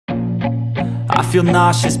I feel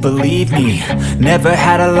nauseous, believe me. Never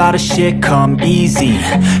had a lot of shit come easy.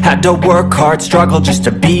 Had to work hard, struggle just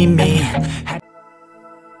to be me.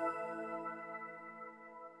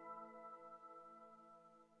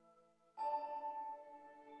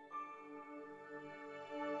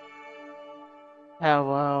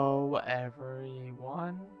 Hello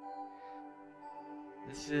everyone,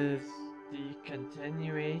 this is the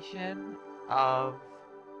continuation of,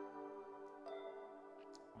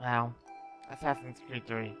 well, Assassin's Creed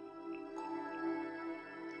 3.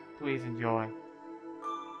 Please enjoy.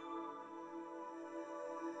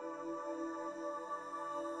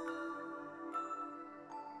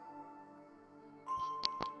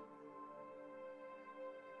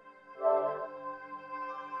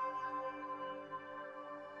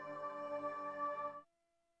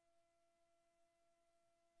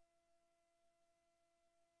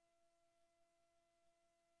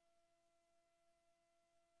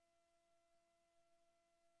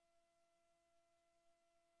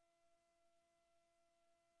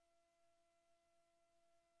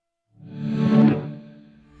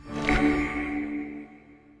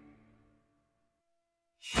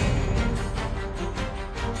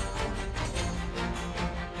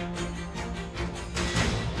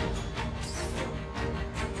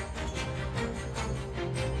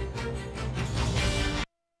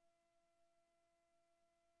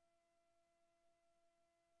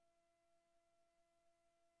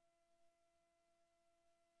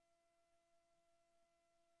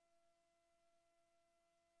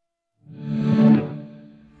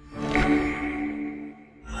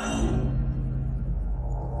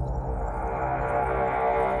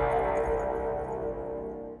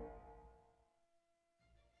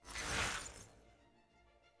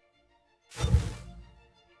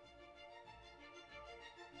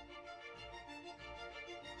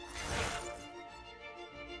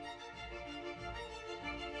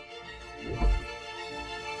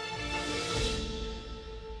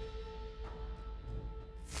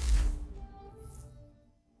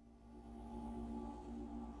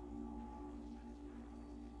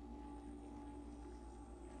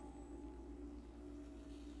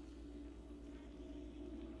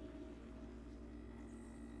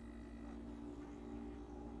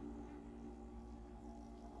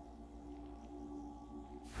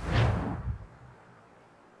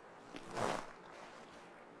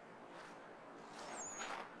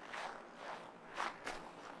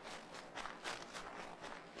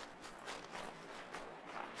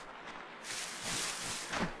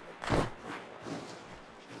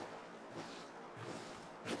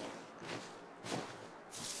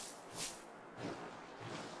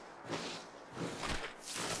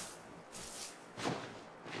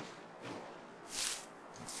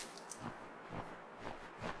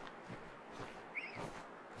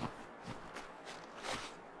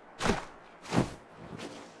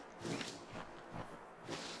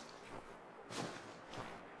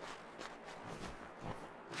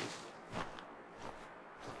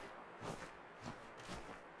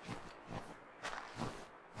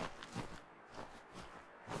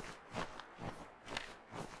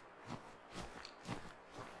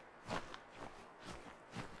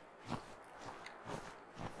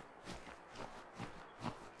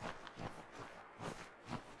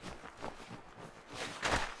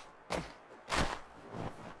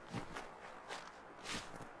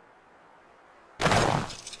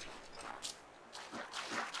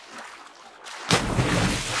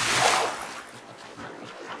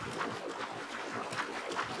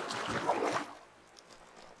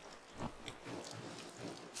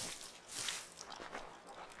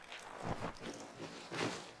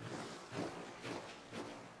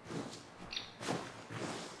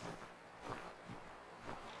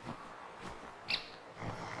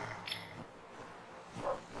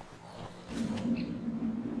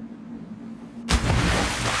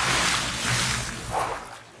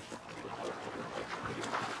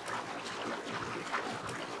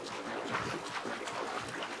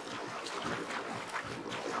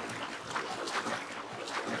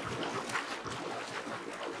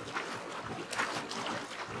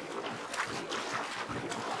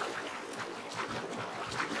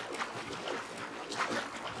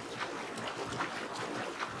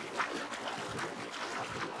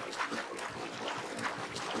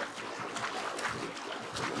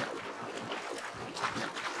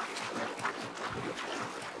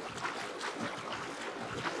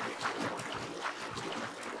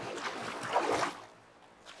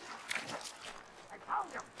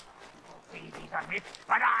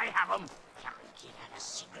 But I have them. Can we get at a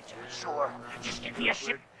secret to the shore? Just give me a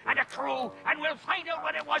ship and a crew, and we'll find out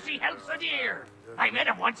what it was he held so dear. I met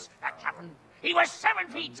him once, that captain. He was 7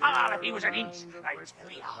 feet tall if he was an inch. I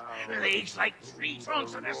tell you, legs like tree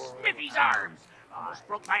trunks and the smithy's arms. Almost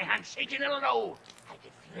broke my hand shaking it'll know. I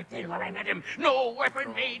could feel it then when I met him. No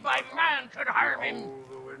weapon made by man could harm him. All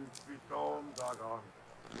the wintry storms are gone.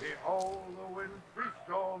 All the wintry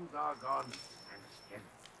storms are gone. And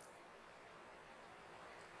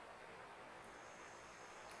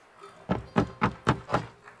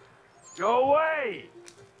still. Go away!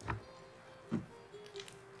 I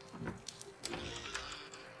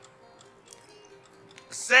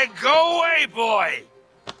said go away, boy!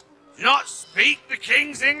 Do you not speak the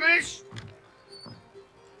King's English?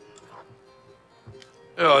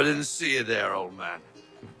 Oh, I didn't see you there, old man.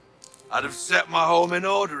 I'd have set my home in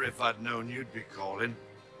order if I'd known you'd be calling.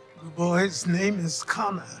 The boy's name is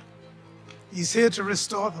Connor. He's here to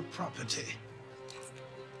restore the property.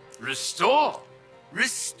 Restore?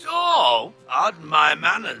 Restore? Pardon my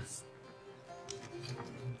manners.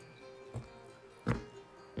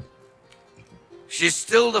 She's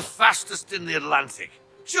still the fastest in the Atlantic.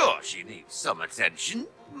 Sure, she needs some attention.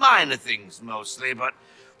 Minor things mostly, but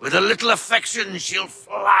with a little affection, she'll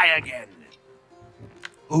fly again.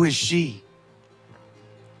 Who is she?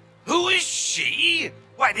 Who is she?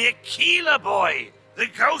 Why, the Aquila boy, the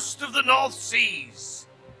ghost of the North Seas.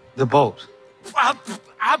 The boat.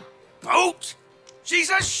 A boat? She's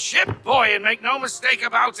a ship, boy, and make no mistake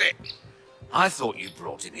about it. I thought you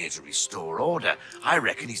brought him here to restore order. I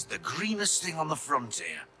reckon he's the greenest thing on the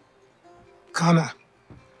frontier. Connor,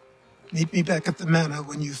 meet me back at the manor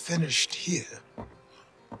when you've finished here.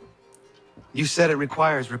 You said it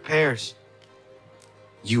requires repairs.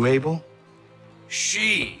 You able?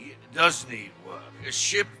 She does need work. A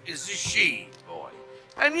ship is a she, boy.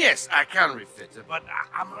 And yes, I can refit her, but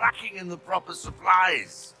I'm lacking in the proper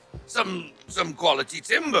supplies. Some quality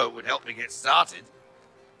timber would help me get started.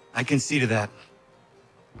 I can see to that.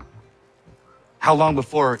 How long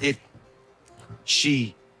before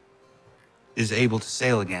she is able to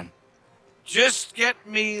sail again? Just get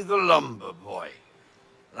me the lumber, boy.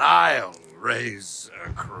 I'll raise a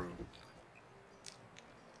crew.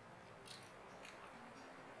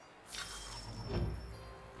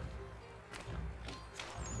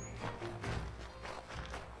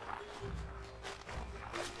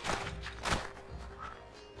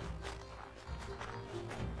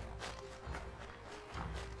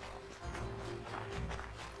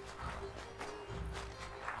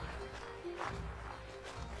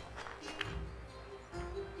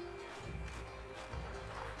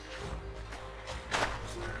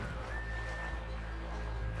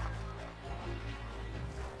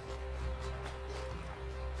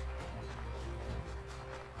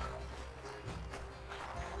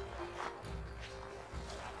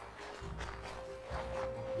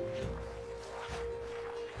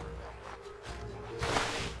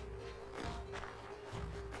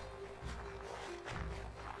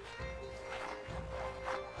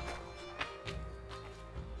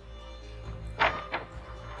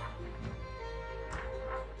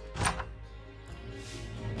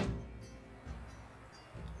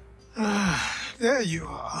 There you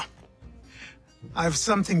are. I've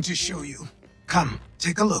something to show you. Come,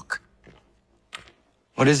 take a look.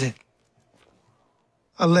 What is it?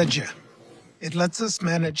 A ledger. It lets us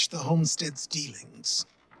manage the homestead's dealings.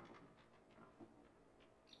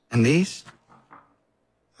 And these?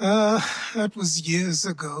 That was years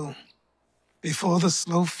ago. Before the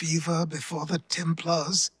slow fever, before the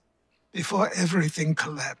Templars, before everything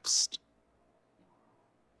collapsed.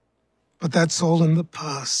 But that's all in the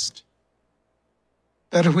past.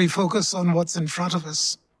 Better we focus on what's in front of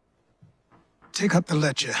us. Take up the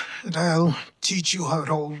ledger, and I'll teach you how it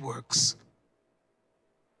all works.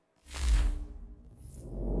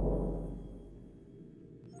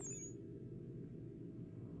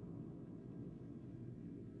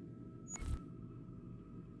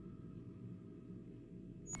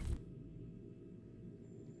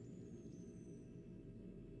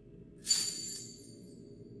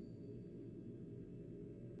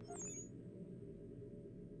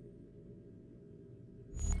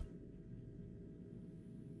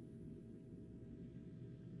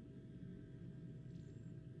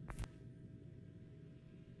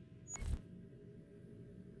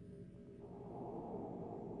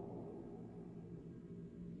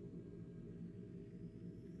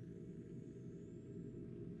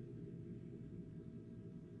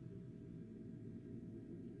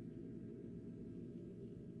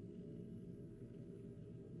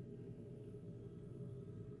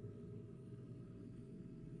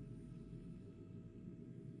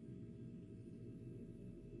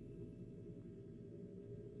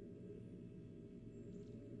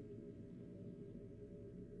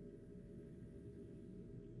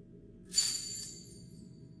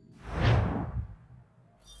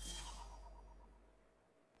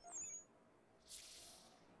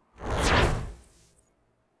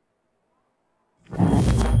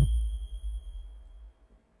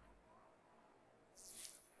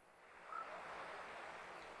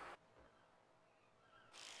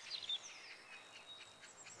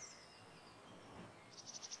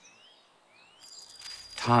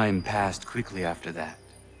 Time passed quickly after that.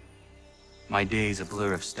 My days a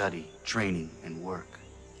blur of study, training, and work.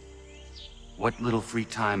 What little free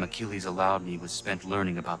time Achilles allowed me was spent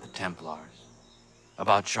learning about the Templars,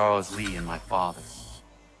 about Charles Lee and my father.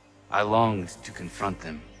 I longed to confront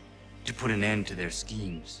them, to put an end to their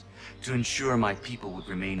schemes, to ensure my people would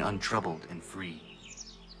remain untroubled and free.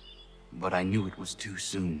 But I knew it was too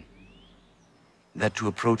soon, that to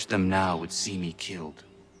approach them now would see me killed.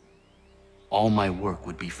 All my work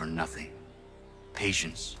would be for nothing.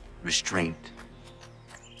 Patience, restraint.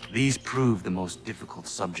 These proved the most difficult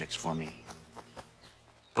subjects for me.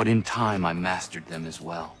 But in time I mastered them as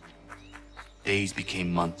well. Days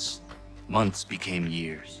became months, months became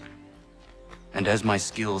years. And as my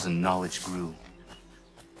skills and knowledge grew,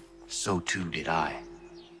 so too did I.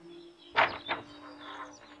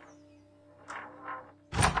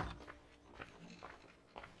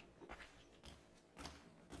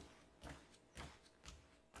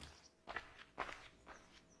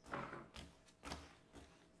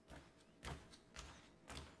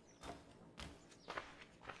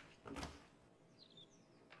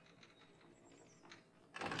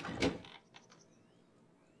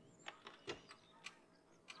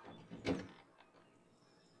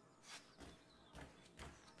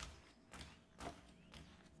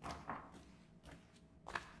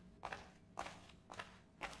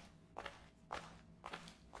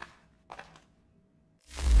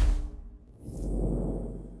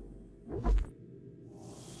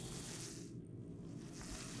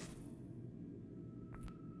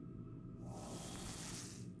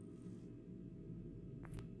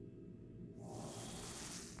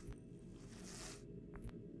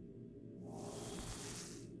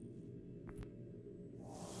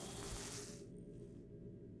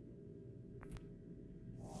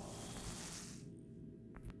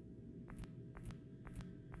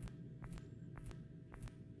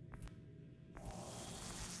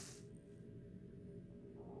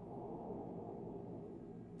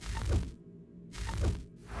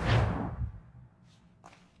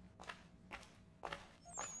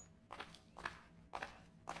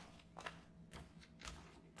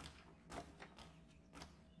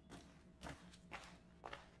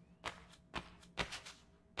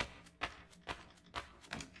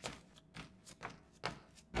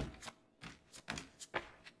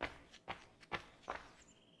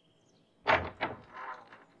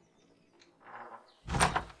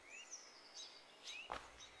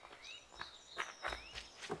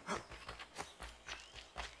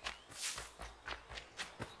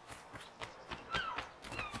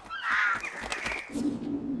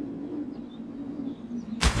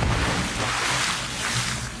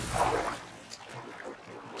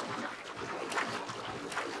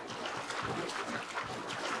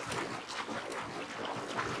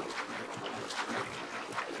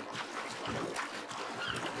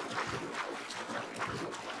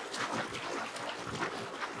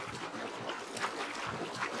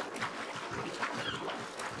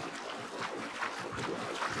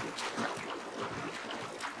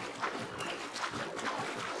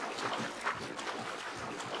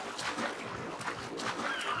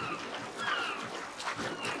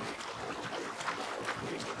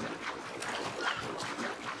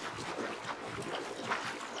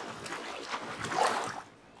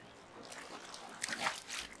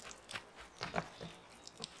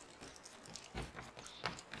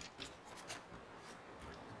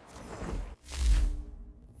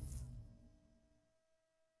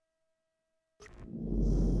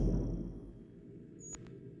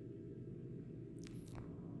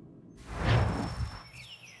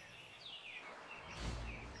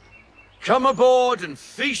 Come aboard and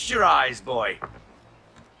feast your eyes, boy.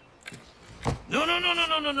 No,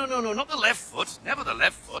 not the left foot. Never the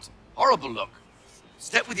left foot. Horrible look.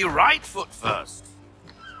 Step with your right foot first.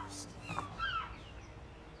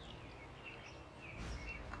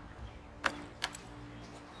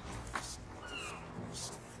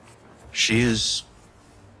 She is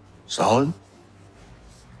solid?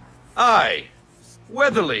 Aye.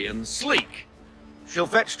 Weatherly and sleek. She'll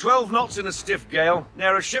fetch 12 knots in a stiff gale.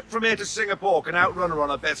 Ne'er a ship from here to Singapore can outrun her on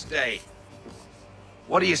her best day.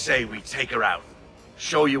 What do you say we take her out?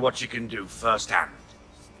 Show you what she can do firsthand.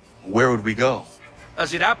 Where would we go?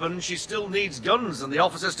 As it happens, she still needs guns and the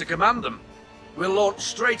officers to command them. We'll launch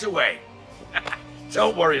straight away.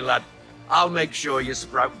 Don't worry, lad. I'll make sure you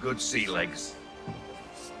sprout good sea legs.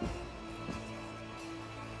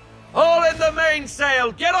 All in the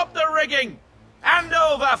mainsail! Get up the rigging! Hand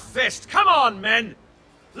over fist! Come on, men!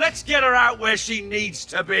 Let's get her out where she needs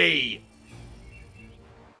to be!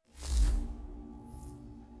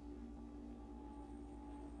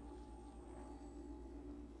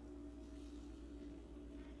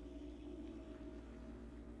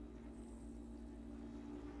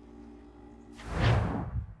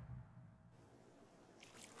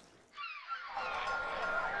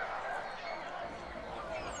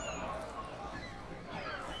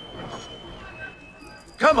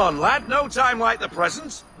 Come on, lad, no time like the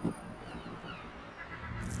present.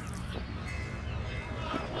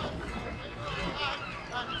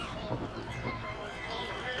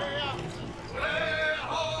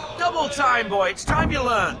 Double time, boy, it's time you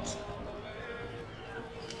learned.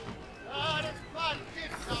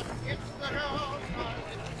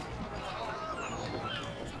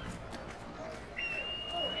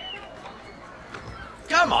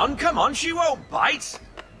 Come on, she won't bite.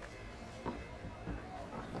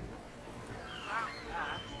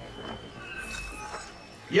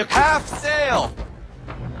 You half sail.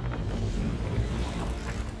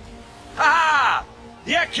 Ha!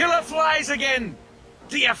 The killer flies again.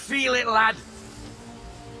 Do you feel it, lad?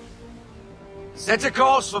 Set a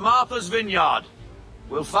course for Martha's Vineyard.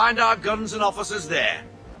 We'll find our guns and officers there.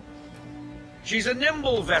 She's a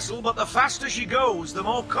nimble vessel, but the faster she goes, the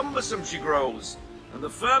more cumbersome she grows. And the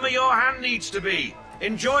firmer your hand needs to be.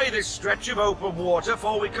 Enjoy this stretch of open water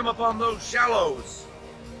before we come upon those shallows.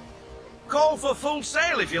 Call for full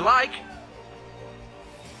sail if you like.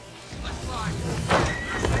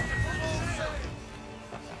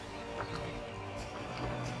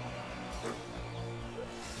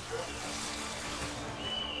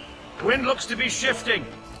 Wind looks to be shifting.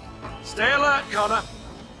 Stay alert, Connor.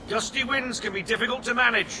 Gusty winds can be difficult to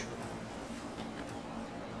manage.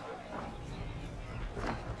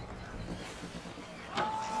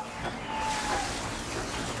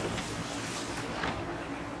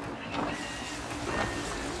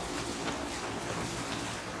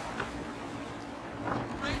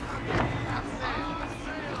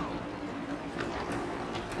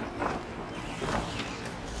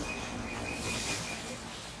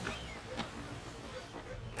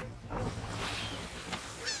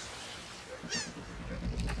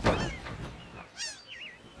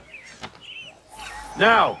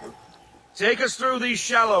 Now, take us through these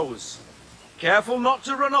shallows. Careful not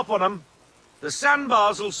to run up on them. The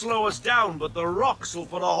sandbars will slow us down, but the rocks will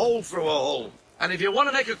put a hole through a hull. And if you want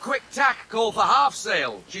to make a quick tack, call for half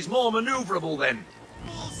sail. She's more maneuverable then.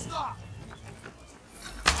 Full stop!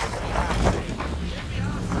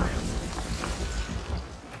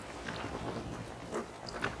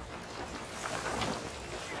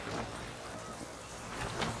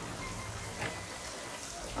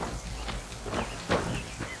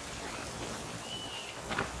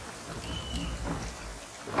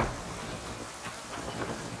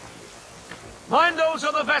 Mind those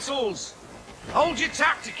other vessels! Hold your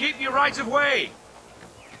tack to keep your right of way!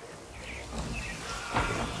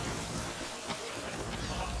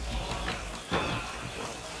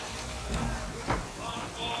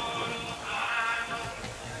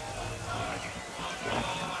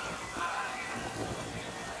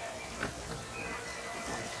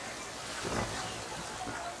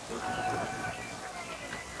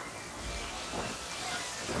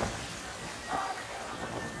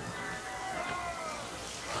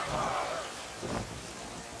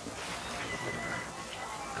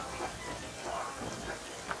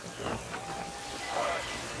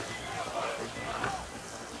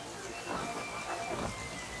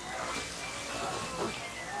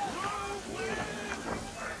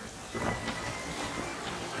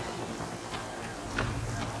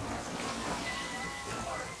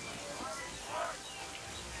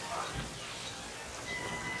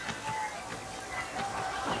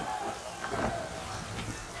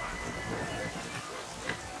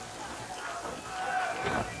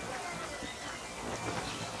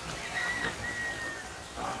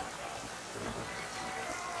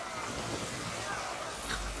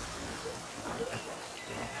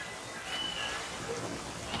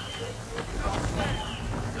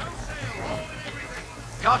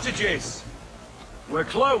 Cottages! We're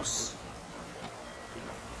close!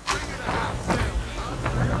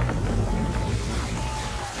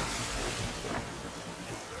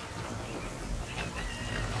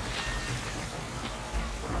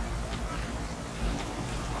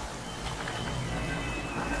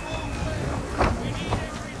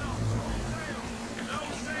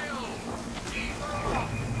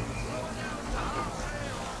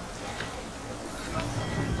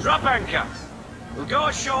 Drop anchor! We'll go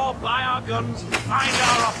ashore, buy our guns, and find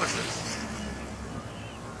our officers.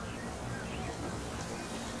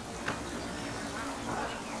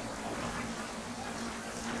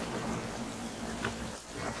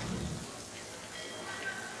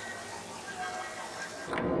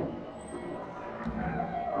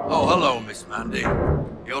 Oh, hello, Miss Mandy.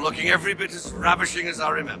 You're looking every bit as ravishing as I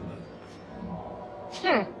remember.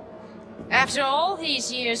 After all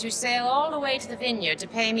these years, you sail all the way to the vineyard to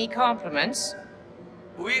pay me compliments?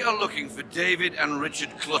 We are looking for David and Richard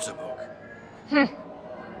Clutterbuck.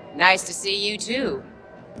 Nice to see you too.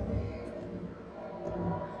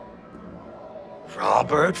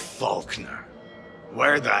 Robert Faulkner.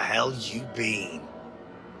 Where the hell you been?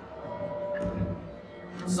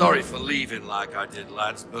 Sorry for leaving like I did,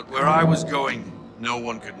 lads, but where I was going, no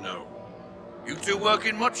one could know. You two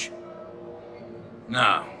working much?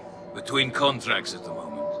 No. Between contracts at the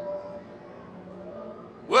moment.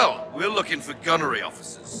 Well, we're looking for gunnery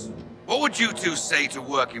officers. What would you two say to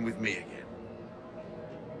working with me again?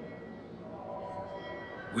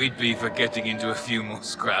 We'd be for getting into a few more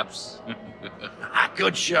scraps.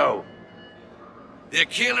 Good show. The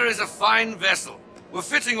Aquila is a fine vessel. We're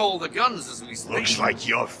fitting all the guns as we speak. Looks like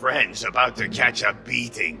your friend's about to catch a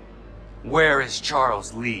beating. Where is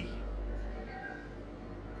Charles Lee?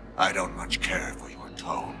 I don't much care for your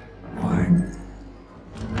tone. Why?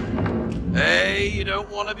 Hey, you don't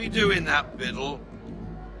want to be doing that, Biddle.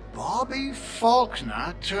 Bobby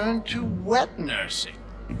Faulkner turned to wet nursing.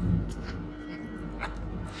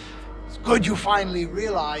 It's good you finally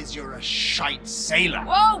realize you're a shite sailor.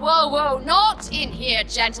 Whoa, whoa, whoa, not in here,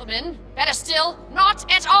 gentlemen. Better still, not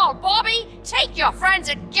at all. Bobby, take your friends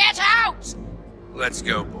and get out! Let's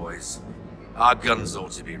go, boys. Our guns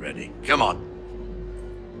ought to be ready. Come on.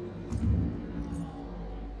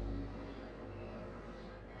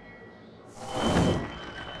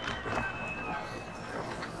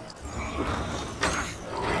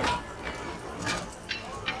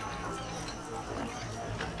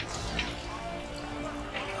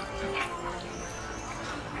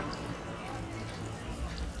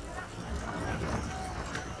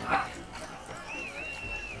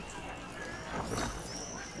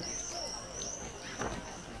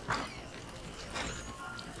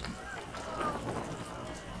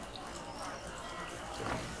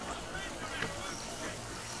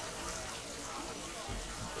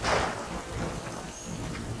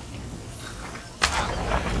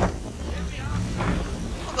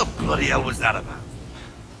 What the bloody hell was that about?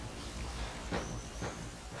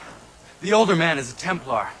 The older man is a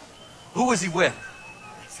Templar. Who was he with?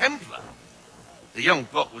 Templar? The young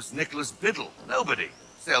buck was Nicholas Biddle. Nobody.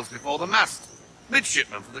 Sails before the mast.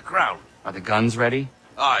 Midshipman for the Crown. Are the guns ready?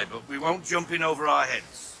 Aye, but we won't jump in over our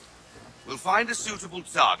heads. We'll find a suitable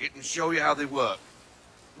target and show you how they work.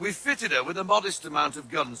 We've fitted her with a modest amount of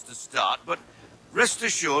guns to start, but rest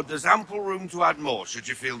assured there's ample room to add more should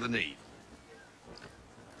you feel the need.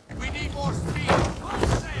 We need more speed. Full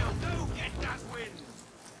sail. Do get that wind.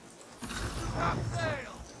 Stop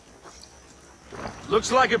sail.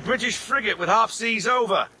 Looks like a British frigate with half seas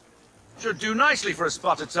over. Should do nicely for a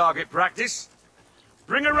spotted target practice.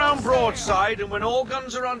 Bring her round broadside, and when all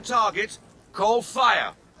guns are on target, call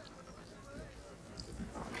fire.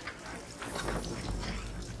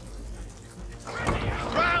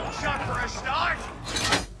 Round shot for a start.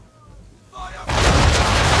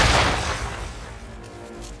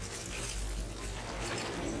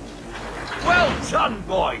 Well done,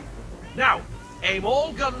 boy! Now, aim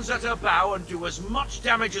all guns at her bow and do as much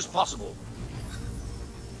damage as possible.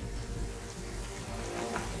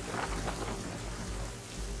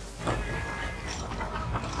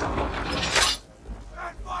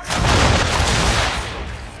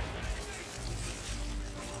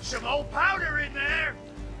 Some old powder in there.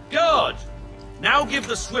 Good! Now give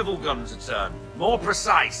the swivel guns a turn. More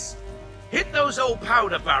precise. Hit those old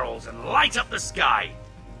powder barrels and light up the sky.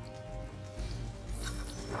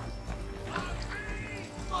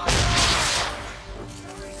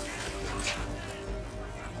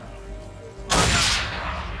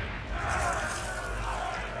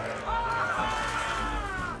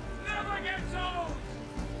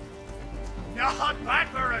 Not bad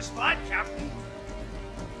for a spot, Captain.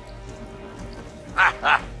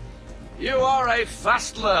 You are a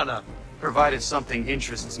fast learner. Provided something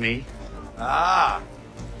interests me. Ah,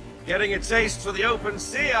 getting a taste for the open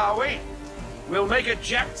sea, are we? We'll make a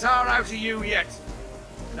jack tar out of you yet.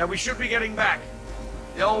 Now we should be getting back.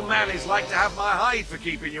 The old man is like to have my hide for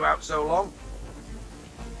keeping you out so long.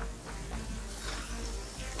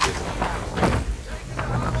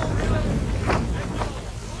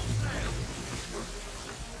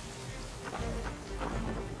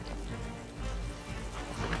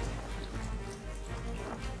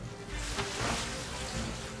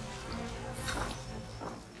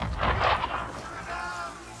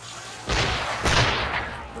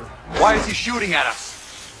 Why is he shooting at us?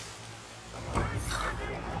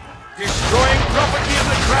 Destroying property of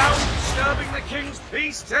the crown, disturbing the king's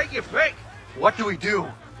peace, take your pick. What do we do?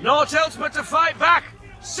 Naught else but to fight back.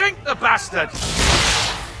 Sink the bastard!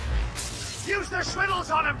 Use the swivels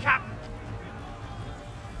on him, Captain.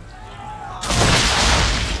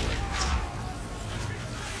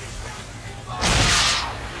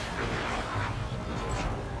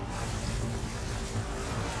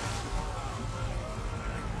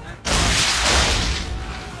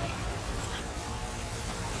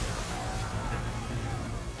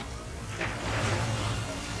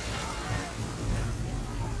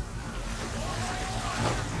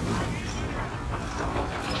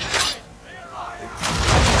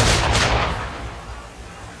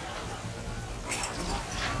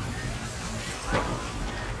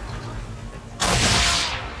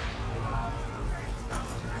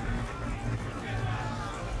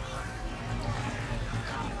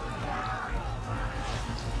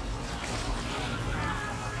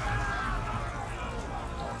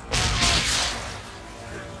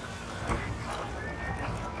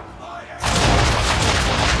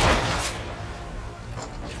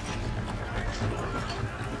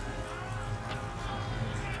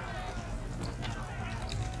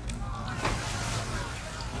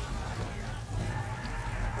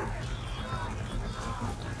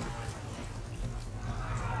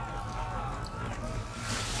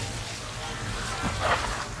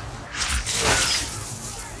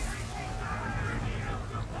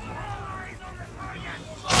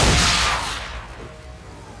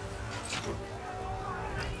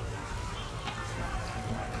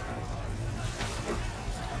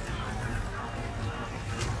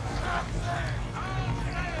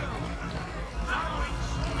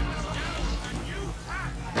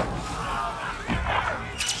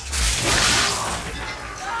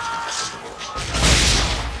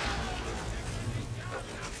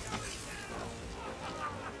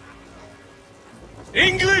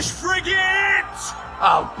 British frigate!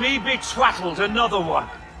 I'll be betwattled another one.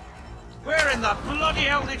 Where in the bloody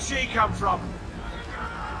hell did she come from?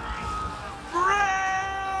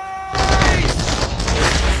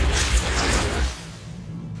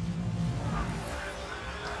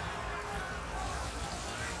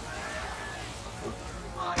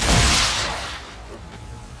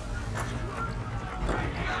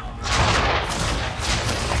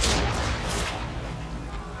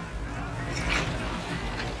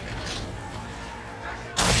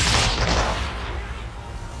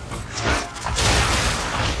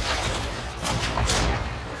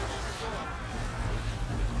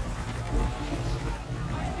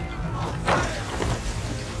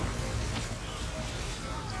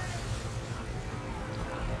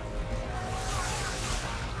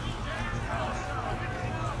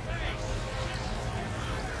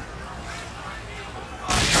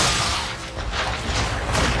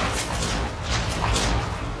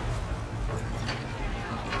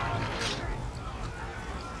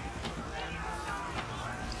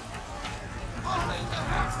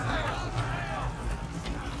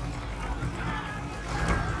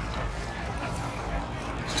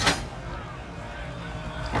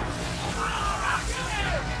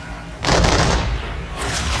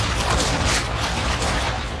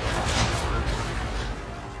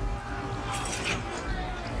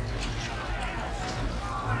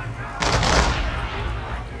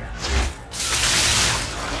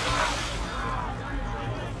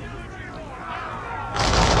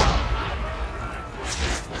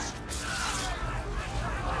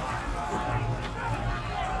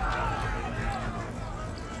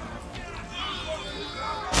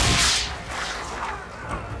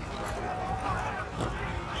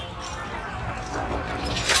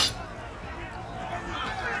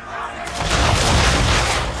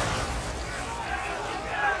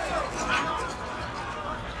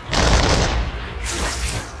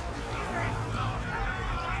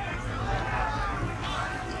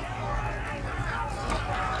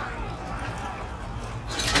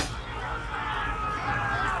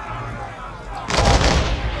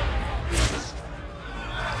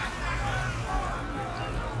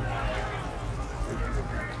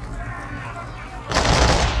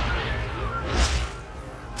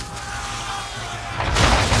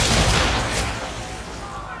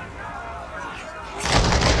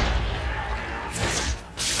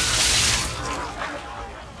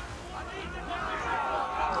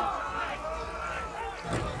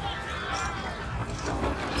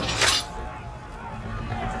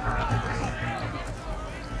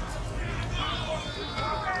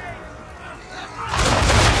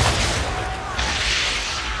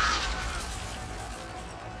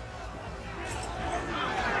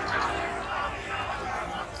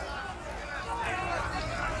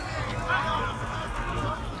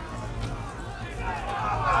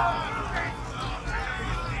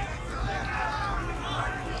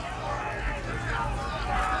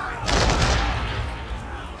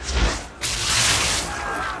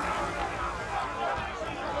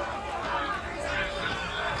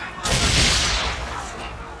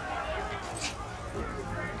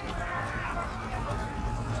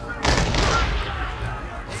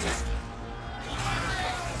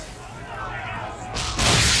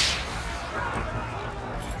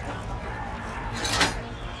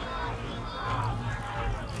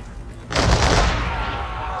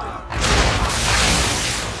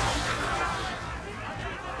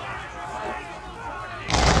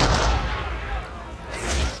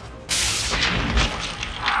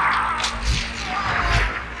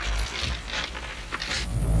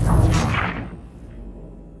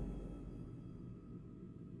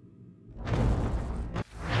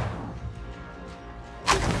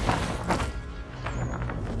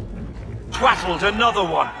 Twattled another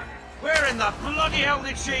one. Where in the bloody hell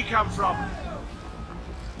did she come from?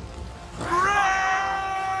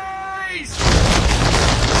 Race!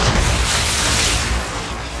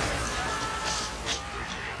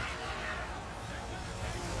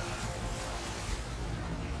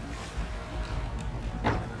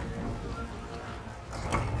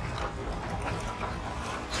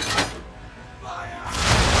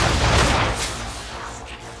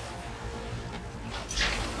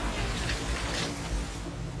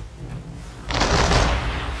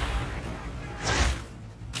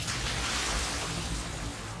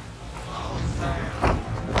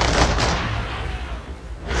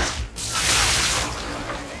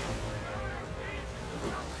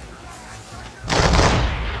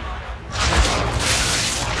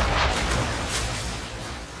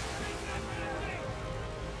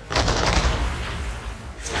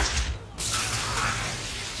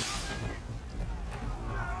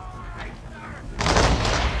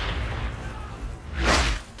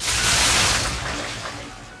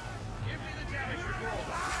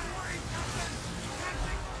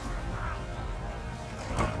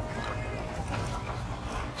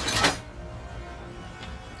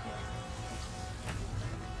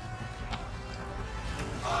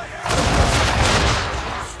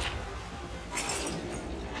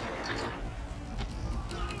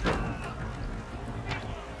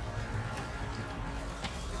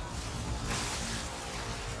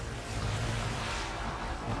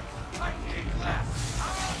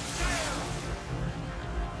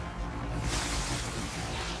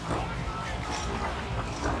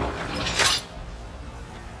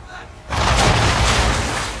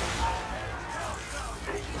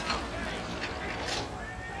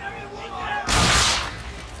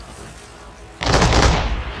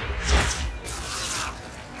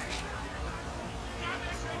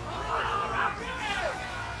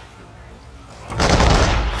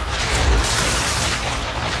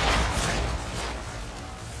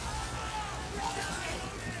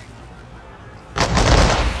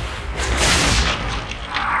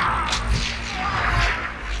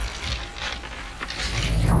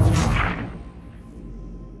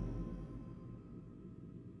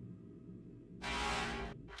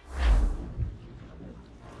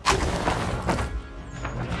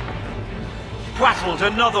 twattled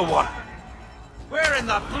another one. Where in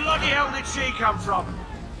the bloody hell did she come from?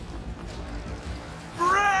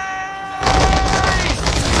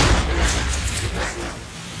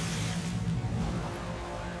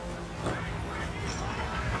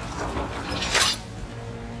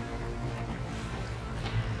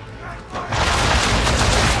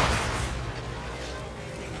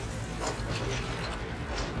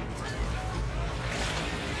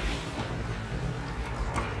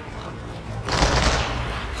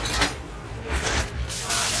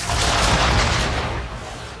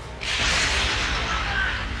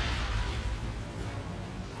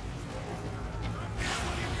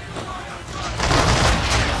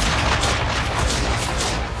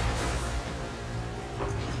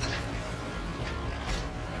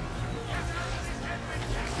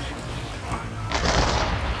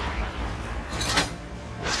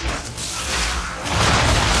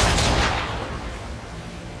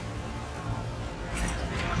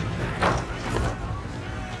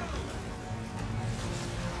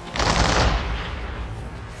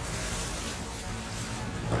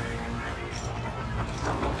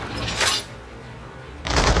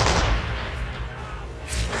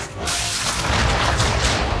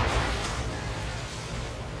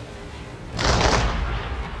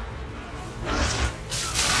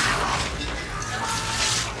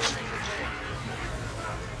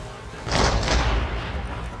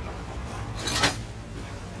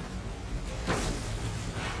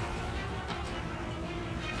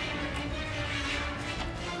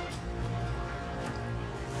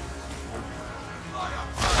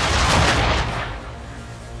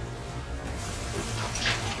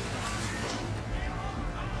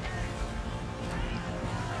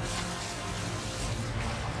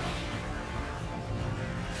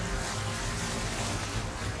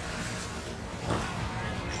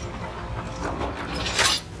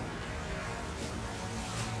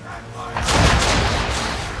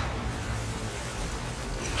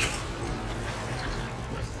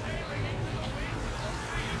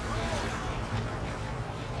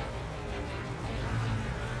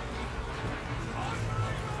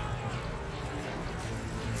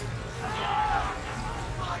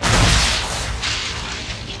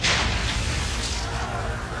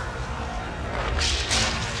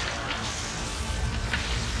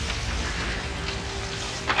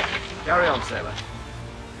 Carry on, sailor.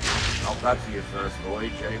 Not bad for your first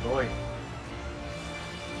voyage, eh, boy?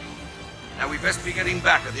 Now we best be getting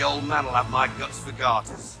back, or the old man will have my guts for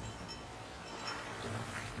garters.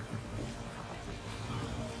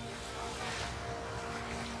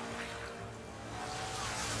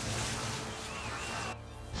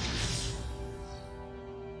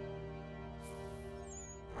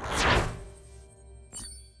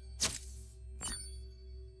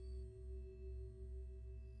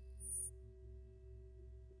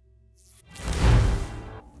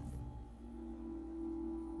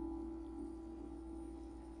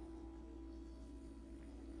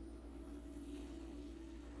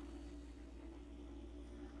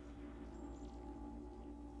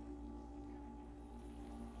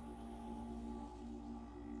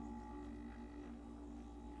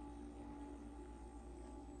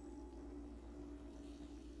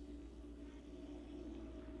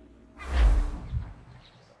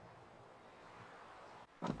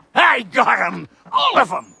 I got 'em! All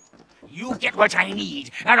of 'em! You get what I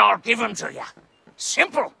need, and I'll give 'em to you.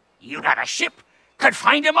 Simple. You got a ship, could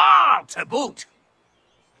find 'em all to boot.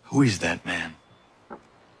 Who is that man?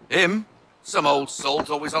 Him? Some old salt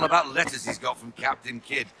always on about letters he's got from Captain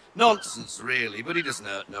Kidd. Nonsense, really, but he doesn't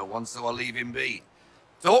hurt no one, so I'll leave him be.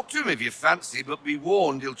 Talk to him if you fancy, but be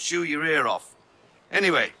warned he'll chew your ear off.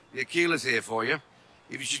 Anyway, the Aquila's here for you.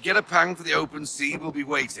 If you should get a pang for the open sea, we'll be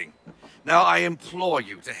waiting. Now, I implore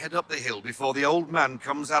you to head up the hill before the old man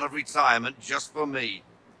comes out of retirement just for me.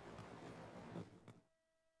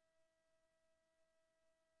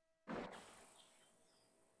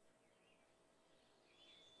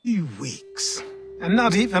 You weeks, and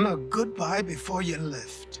not even a goodbye before you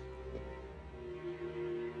left.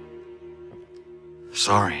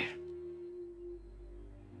 Sorry.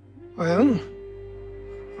 Well,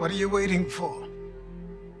 what are you waiting for?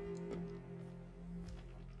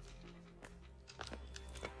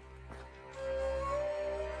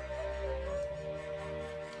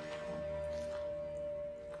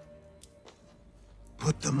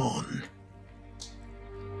 Put them on.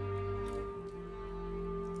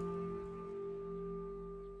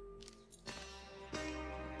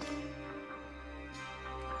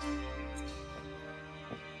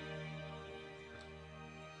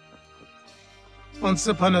 Once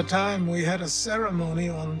upon a time, we had a ceremony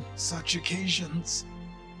on such occasions.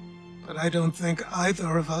 but I don't think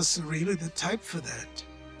either of us are really the type for that.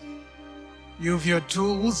 You've your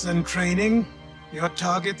tools and training, your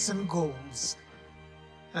targets and goals.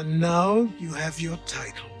 And now you have your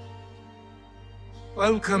title.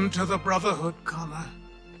 Welcome to the Brotherhood, Connor.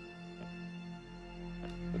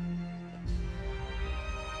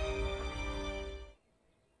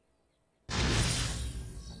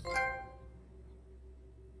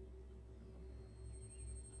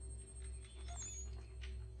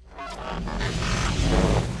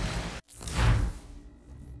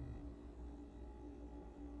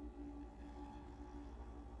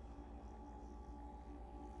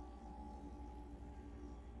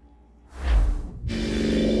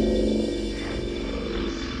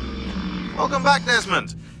 Welcome back,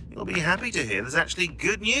 Desmond. You'll be happy to hear there's actually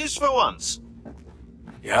good news for once.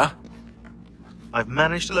 Yeah? I've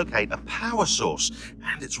managed to locate a power source,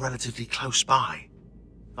 and it's relatively close by.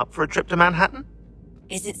 Up for a trip to Manhattan?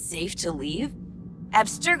 Is it safe to leave?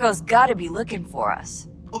 Abstergo's gotta be looking for us.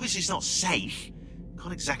 Obviously it's not safe.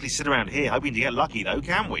 Can't exactly sit around here hoping to get lucky, though,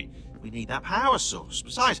 can we? We need that power source.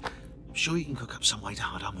 Besides, I'm sure you can cook up some way to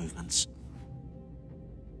hide our movements.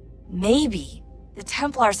 Maybe. The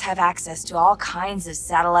Templars have access to all kinds of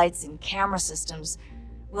satellites and camera systems.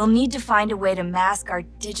 We'll need to find a way to mask our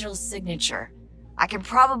digital signature. I can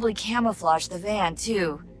probably camouflage the van,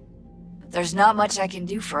 too. But there's not much I can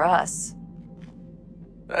do for us.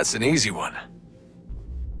 That's an easy one.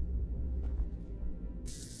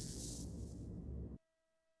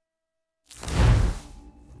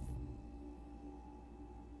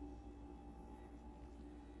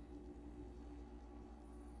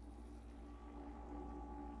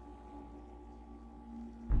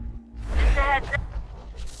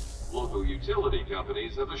 Local utility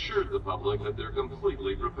companies have assured the public that they're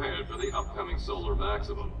completely prepared for the upcoming solar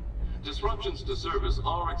maximum. Disruptions to service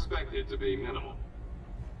are expected to be minimal.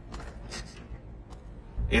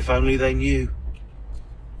 If only they knew.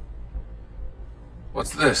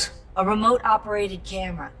 What's this? A remote-operated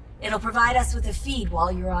camera. It'll provide us with a feed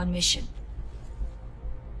while you're on mission.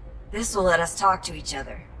 This will let us talk to each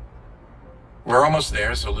other. We're almost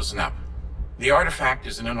there, so listen up. The artifact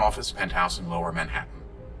is in an office penthouse in Lower Manhattan.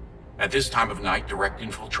 At this time of night, direct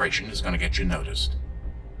infiltration is going to get you noticed.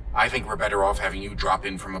 I think we're better off having you drop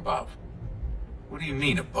in from above. What do you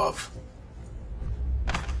mean, above?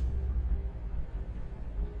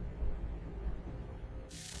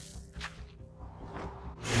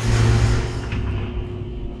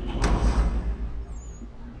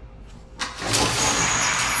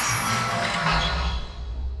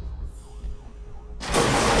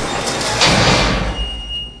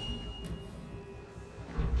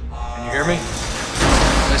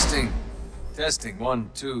 Testing,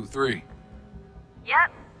 1, 2, 3.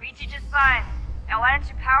 Yep, reach you just fine. Now why don't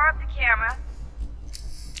you power up the camera?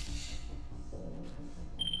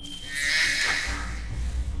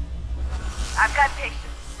 I've got pictures.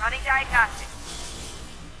 Running diagnostics.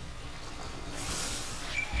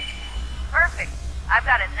 Perfect. I've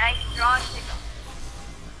got a nice strong signal.